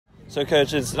So,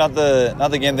 Coach, it's not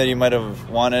the game that you might have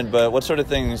wanted, but what sort of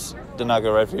things did not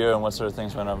go right for you, and what sort of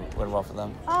things went well for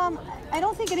them? I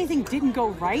don't think anything didn't go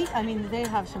right. I mean, they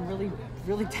have some really,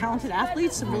 really talented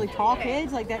athletes, some really tall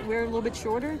kids like that. We're a little bit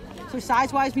shorter, so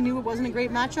size-wise, we knew it wasn't a great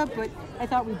matchup. But I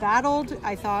thought we battled.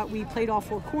 I thought we played all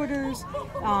 4 quarters.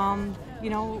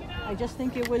 I just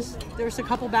think there's a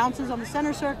couple bounces on the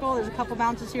center circle. There's a couple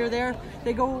bounces here or there.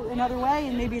 They go another way,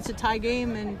 and maybe it's a tie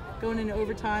game and going into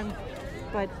overtime.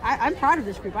 But I'm proud of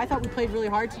this group. I thought we played really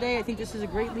hard today. I think this is a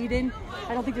great lead-in.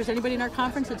 I don't think there's anybody in our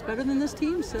conference that's better than this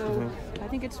team. So I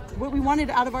think it's what we wanted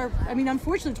out of our – I mean,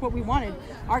 unfortunately, it's what we wanted.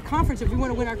 Our conference, if we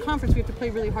want to win our conference, we have to play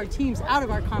really hard teams out of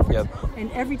our conference. Yep.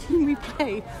 And every team we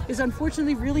play is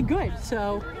unfortunately really good.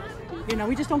 So,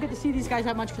 we just don't get to see these guys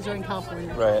that much because they're in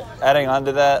California. Right. Adding on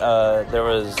to that, there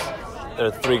were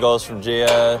 3 goals from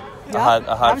Gia. A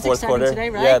hot fourth quarter today,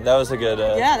 right? Yeah, that was a good.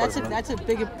 That's a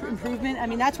big improvement. I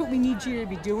mean, that's what we need Gia to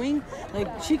be doing. Like,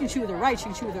 she can shoot with her right, she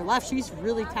can shoot with her left. She's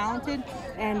really talented,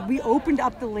 and we opened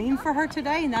up the lane for her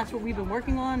today, and that's what we've been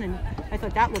working on. And I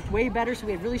thought that looked way better. So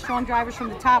we had really strong drivers from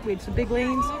the top. We had some big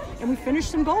lanes, and we finished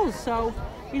some goals. So,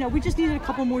 we just needed a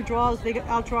couple more draws. They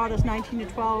outdrawed us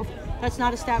 19-12. That's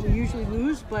not a stat we usually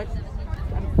lose, but.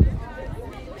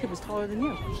 Kid was taller than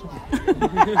you.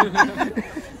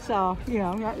 So, you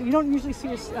don't usually see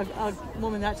a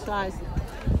woman that size.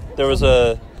 There was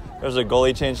a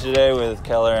goalie change today with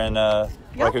Keller and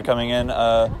Barker coming in.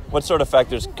 What sort of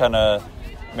factors kind of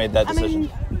made that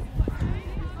decision? I mean,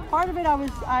 part of it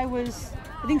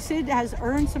I think Sid has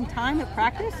earned some time at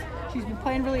practice. She's been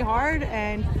playing really hard,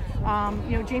 and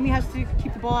Jamie has to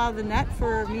keep the ball out of the net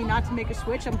for me not to make a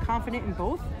switch. I'm confident in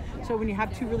both. So when you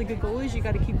have 2 really good goalies, you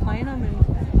got to keep playing them. And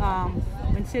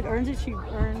when Sid earns it, she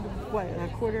earned, a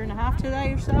quarter and a half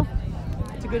today or so.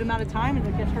 It's a good amount of time, and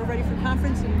it gets her ready for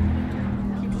conference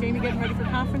and keeps Jamie getting ready for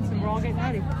conference, and we're all getting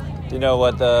ready. Do you know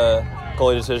what the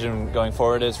goalie decision going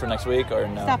forward is for next week, or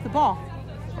no? Stop the ball.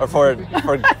 Or for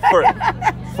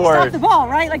stop the ball,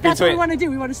 right? Like, that's what we want to do.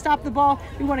 We want to stop the ball.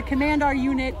 We want to command our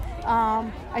unit.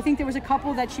 I think there was a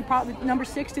couple that she probably, number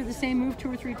 6 did the same move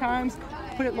 2 or 3 times,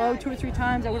 put it low 2 or 3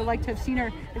 times. I would have liked to have seen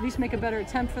her at least make a better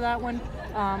attempt for that one.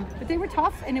 But they were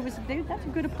tough, and that's a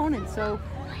good opponent. So,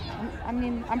 I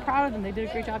mean, I'm proud of them. They did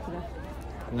a great job today.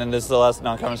 And then this is the last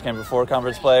non-conference game before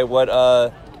conference play. What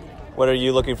are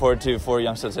you looking forward to for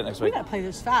Youngstown State next week? We got to play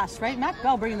this fast, right? Mac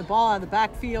Bell bringing the ball out of the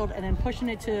backfield and then pushing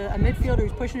it to a midfielder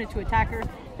who's pushing it to attacker.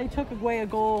 They took away a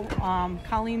goal.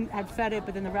 Colleen had fed it,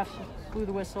 but then the refs blew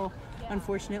the whistle.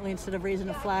 Unfortunately, instead of raising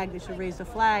a flag, they should have raised a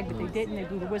flag, but they didn't. They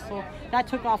blew the whistle. That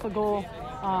took off a goal.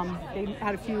 They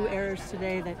had a few errors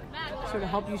today that sort of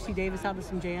helped UC Davis out of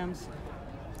some jams.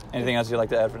 Anything else you'd like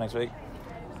to add for next week?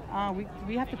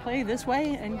 We have to play this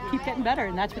way and keep getting better,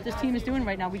 and that's what this team is doing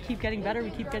right now. We keep getting better.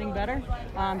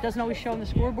 Doesn't always show on the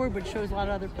scoreboard, but it shows a lot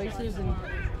of other places, and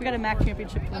we got a MAC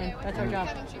championship to win. That's our job.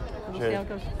 So we'll see how it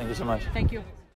goes. Thank you so much. Thank you.